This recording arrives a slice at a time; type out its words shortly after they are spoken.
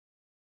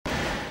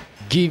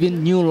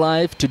giving new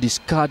life to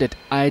discarded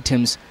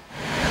items.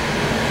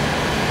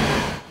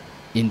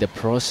 In the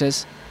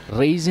process,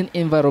 raising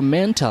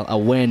environmental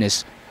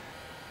awareness.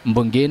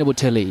 Mbongeni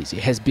Buthelezi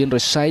has been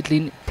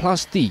recycling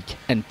plastic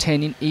and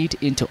turning it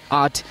into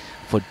art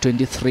for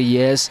 23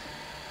 years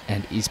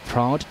and is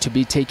proud to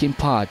be taking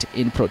part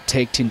in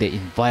protecting the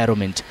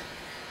environment.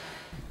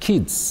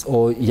 Kids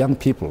or young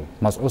people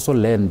must also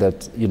learn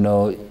that,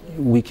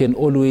 we can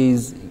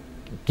always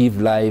give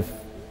life,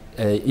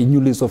 a new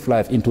lease of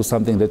life into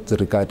something that's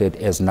regarded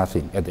as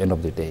nothing at the end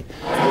of the day.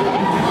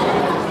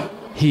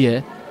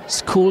 Here,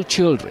 school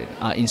children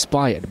are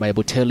inspired by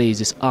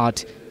Buthelezi's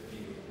art.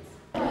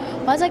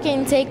 What I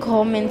can take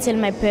home and tell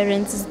my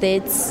parents is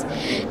that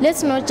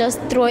let's not just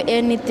throw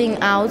anything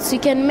out. We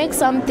can make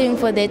something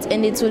for that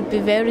and it will be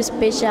very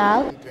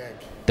special.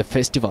 The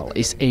festival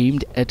is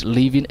aimed at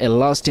leaving a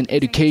lasting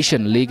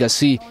education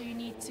legacy.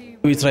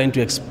 We're trying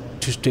to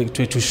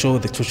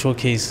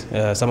showcase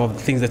some of the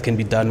things that can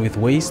be done with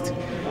waste,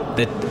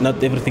 that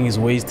not everything is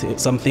waste,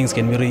 some things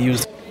can be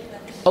reused.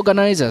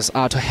 Organizers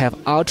are to have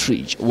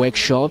outreach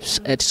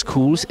workshops at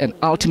schools and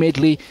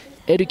ultimately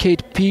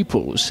educate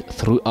peoples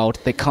throughout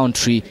the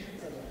country.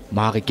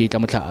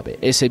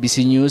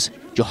 SABC News,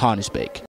 Johannesburg.